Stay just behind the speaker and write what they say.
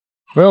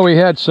Well, we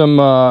had some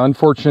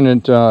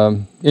unfortunate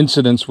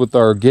incidents with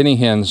our guinea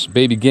hens,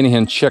 baby guinea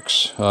hen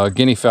chicks,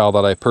 guineafowl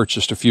that I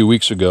purchased a few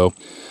weeks ago.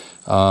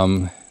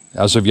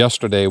 As of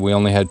yesterday, we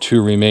only had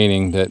 2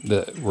 remaining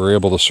that were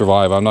able to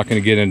survive. I'm not going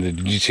to get into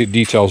the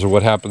details of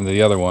what happened to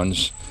the other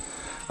ones.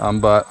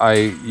 But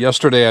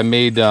yesterday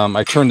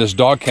I turned this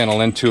dog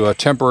kennel into a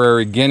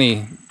temporary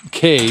guinea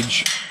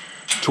cage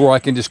to where I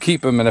can just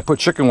keep them, and I put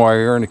chicken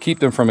wire in to keep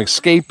them from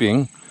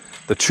escaping,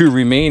 the 2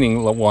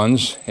 remaining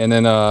ones. And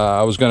then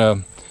I was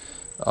gonna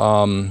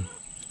I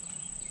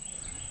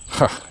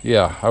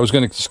was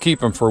gonna just keep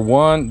them for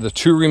the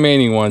 2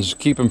 remaining ones,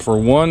 keep them for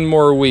 1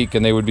 more week,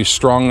 and they would be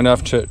strong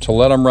enough to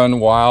let them run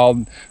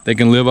wild. They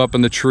can live up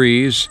in the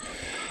trees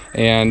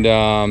and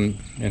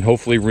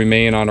hopefully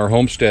remain on our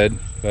homestead.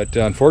 But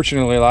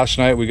unfortunately, last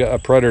night a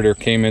predator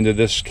came into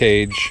this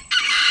cage,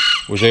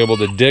 was able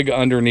to dig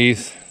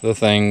underneath the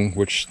thing,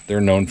 which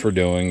they're known for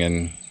doing,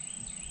 and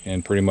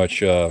pretty much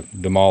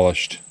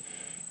demolished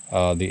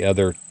the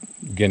other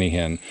guinea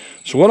hen.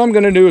 So what I'm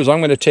going to do is I'm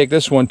going to take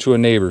this one to a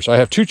neighbor's. I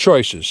have 2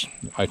 choices.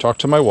 I talked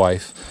to my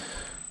wife.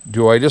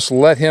 Do I just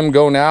let him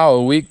go now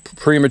a week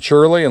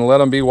prematurely and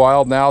let him be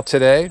wild now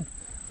today?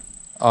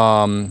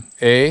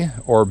 A,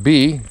 or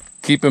B,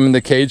 keep him in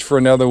the cage for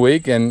another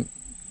week and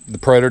the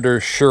predator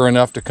sure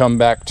enough to come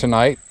back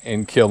tonight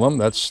and kill him.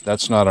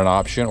 That's not an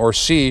option. Or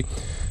C,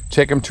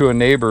 take him to a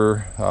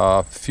neighbor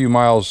a few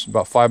miles,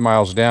 about 5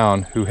 miles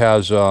down, who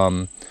has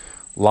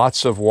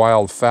lots of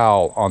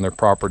wildfowl on their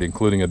property,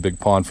 including a big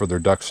pond for their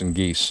ducks and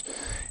geese,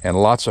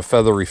 and lots of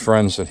feathery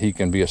friends that he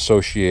can be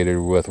associated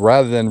with,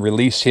 rather than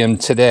release him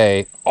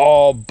today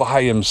all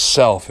by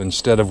himself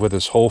instead of with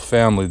his whole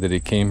family that he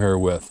came here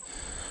with.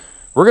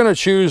 We're going to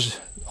choose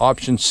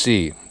option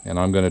C, and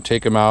I'm going to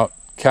take him out,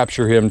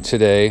 capture him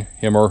today,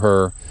 him or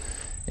her,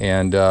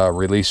 and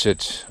release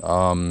it.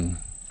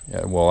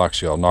 Well,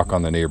 actually, I'll knock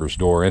on the neighbor's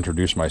door,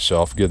 introduce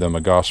myself, give them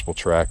a gospel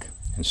track,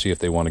 and see if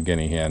they want a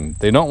guinea hen. If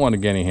they don't want a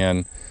guinea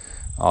hen,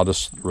 I'll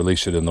just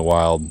release it in the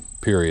wild,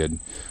 period.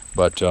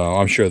 But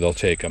I'm sure they'll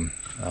take him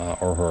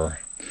or her.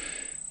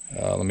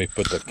 Let me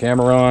put the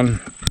camera on.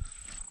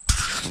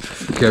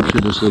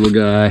 Capture this little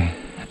guy.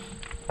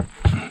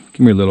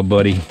 Come here, little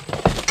buddy.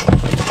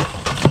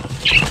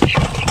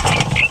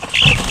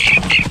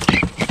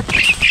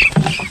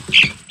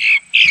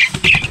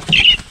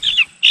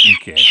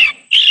 Okay.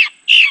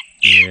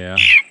 Yeah.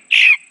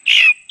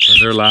 So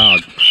they're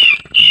loud.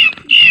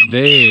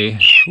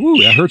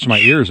 Ooh, that hurts my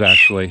ears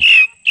actually.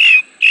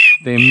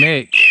 They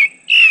make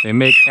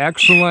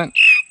excellent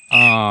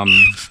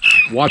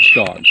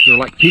watchdogs. They're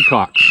like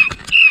peacocks.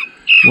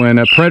 When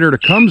a predator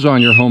comes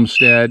on your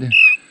homestead,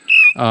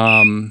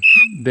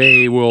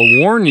 they will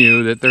warn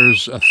you that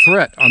there's a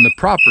threat on the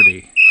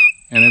property.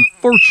 And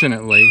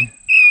unfortunately,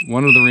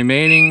 one of the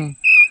remaining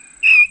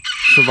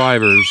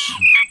survivors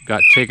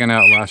got taken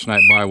out last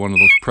night by one of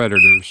those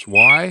predators.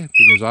 Why?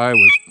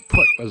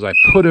 Because I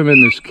put him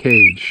in this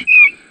cage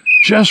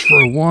just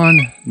for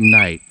 1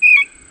 night.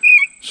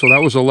 So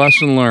that was a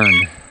lesson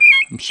learned.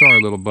 I'm sorry,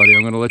 little buddy.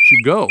 I'm going to let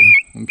you go,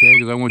 okay?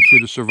 Because I want you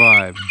to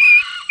survive.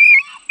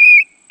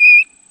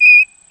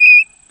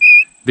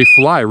 They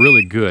fly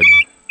really good,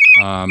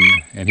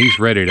 and he's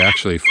ready to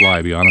actually fly,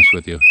 to be honest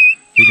with you.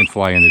 He can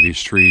fly into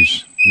these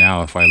trees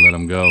now if I let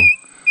him go.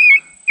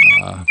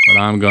 But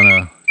I'm going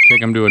to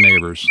take him to a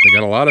neighbor's. They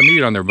got a lot of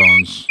meat on their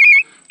bones,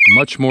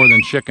 much more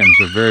than chickens.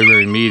 They're very,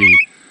 very meaty.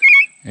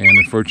 And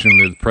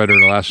unfortunately, the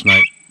predator last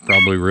night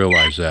probably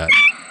realized that.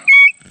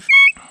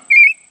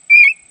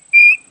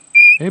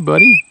 Hey,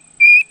 buddy.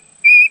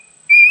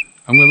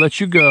 I'm going to let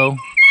you go.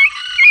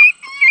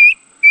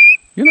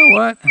 You know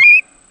what?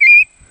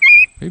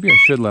 Maybe I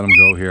should let him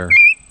go here.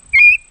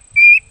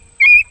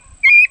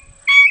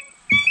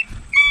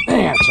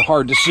 Man, it's a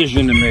hard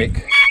decision to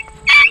make.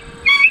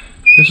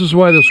 This is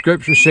why the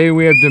scriptures say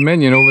we have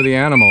dominion over the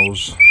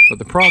animals. But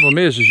the problem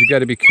is you got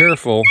to be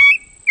careful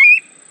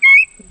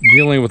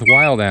dealing with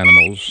wild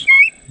animals.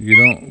 You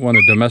don't want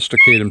to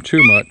domesticate them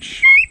too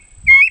much.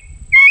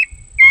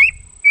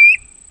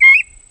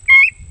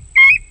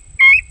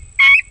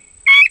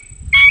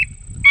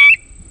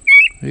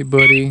 Hey,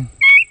 buddy.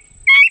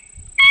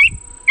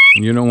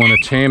 And you don't want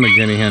to tame a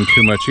guinea hen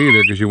too much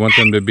either, because you want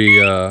them to be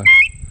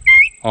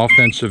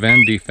offensive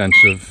and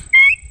defensive.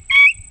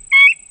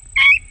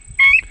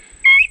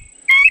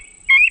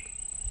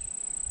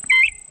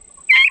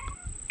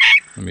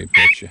 Let me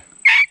pet you.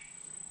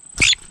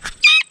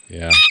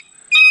 Yeah.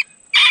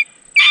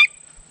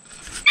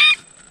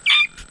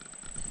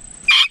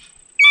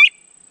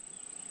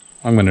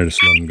 I'm going to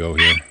just let him go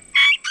here.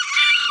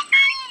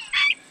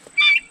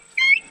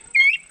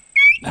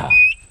 Nah,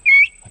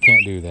 I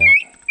can't do that.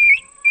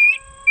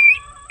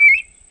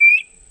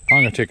 I'm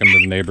going to take him to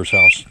the neighbor's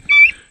house.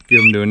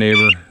 Give him to a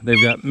neighbor.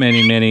 They've got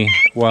many, many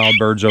wild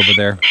birds over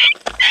there.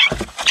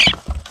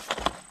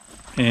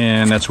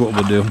 And that's what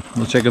we'll do.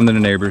 We'll take him to the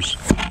neighbor's.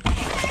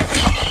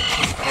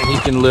 And he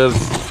can live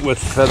with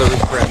feathery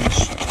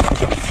friends.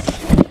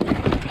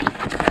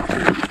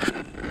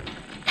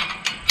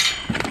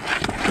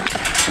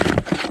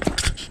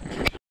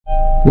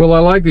 Well, I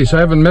like these. I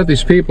haven't met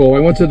these people. I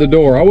went to the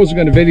door. I wasn't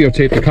going to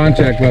videotape the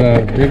contact,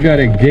 but they've got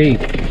a gate.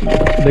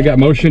 They got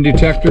motion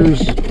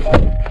detectors.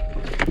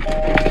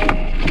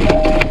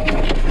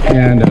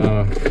 And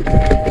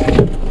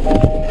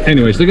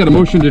anyways, they got a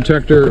motion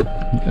detector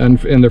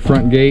in the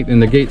front gate, and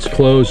the gate's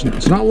closed.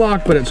 It's not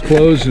locked, but it's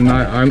closed, and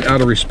I'm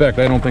out of respect.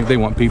 I don't think they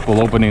want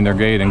people opening their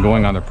gate and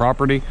going on their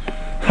property.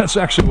 That's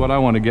actually what I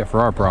want to get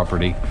for our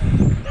property.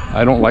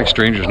 I don't like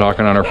strangers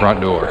knocking on our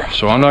front door,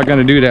 so I'm not going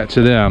to do that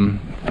to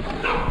them.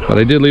 But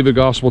I did leave a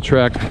gospel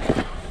track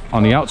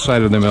on the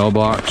outside of the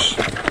mailbox,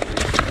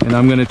 and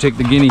I'm going to take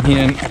the guinea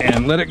hen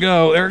and let it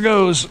go. There it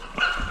goes.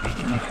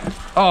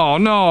 Oh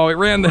no, it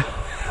ran the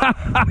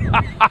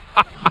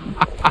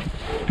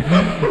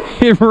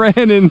it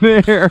ran in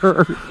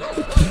there.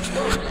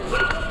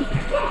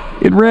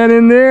 It ran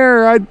in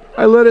there. I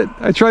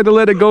tried to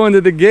let it go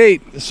into the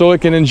gate so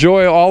it can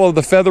enjoy all of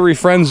the feathery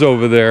friends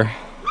over there.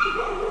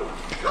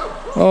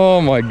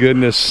 Oh my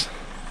goodness.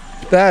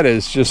 That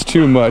is just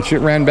too much. It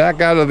ran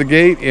back out of the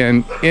gate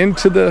and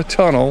into the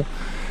tunnel,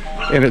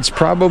 and it's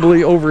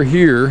probably over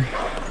here.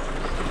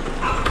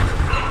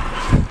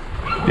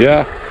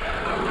 Yeah,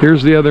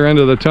 here's the other end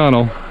of the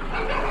tunnel.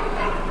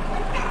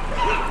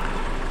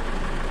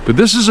 But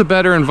this is a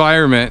better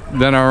environment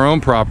than our own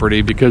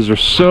property because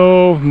there's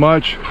so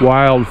much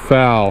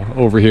wildfowl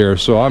over here.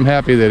 So I'm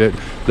happy that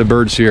the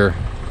bird's here.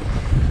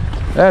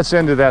 That's the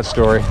end of that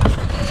story.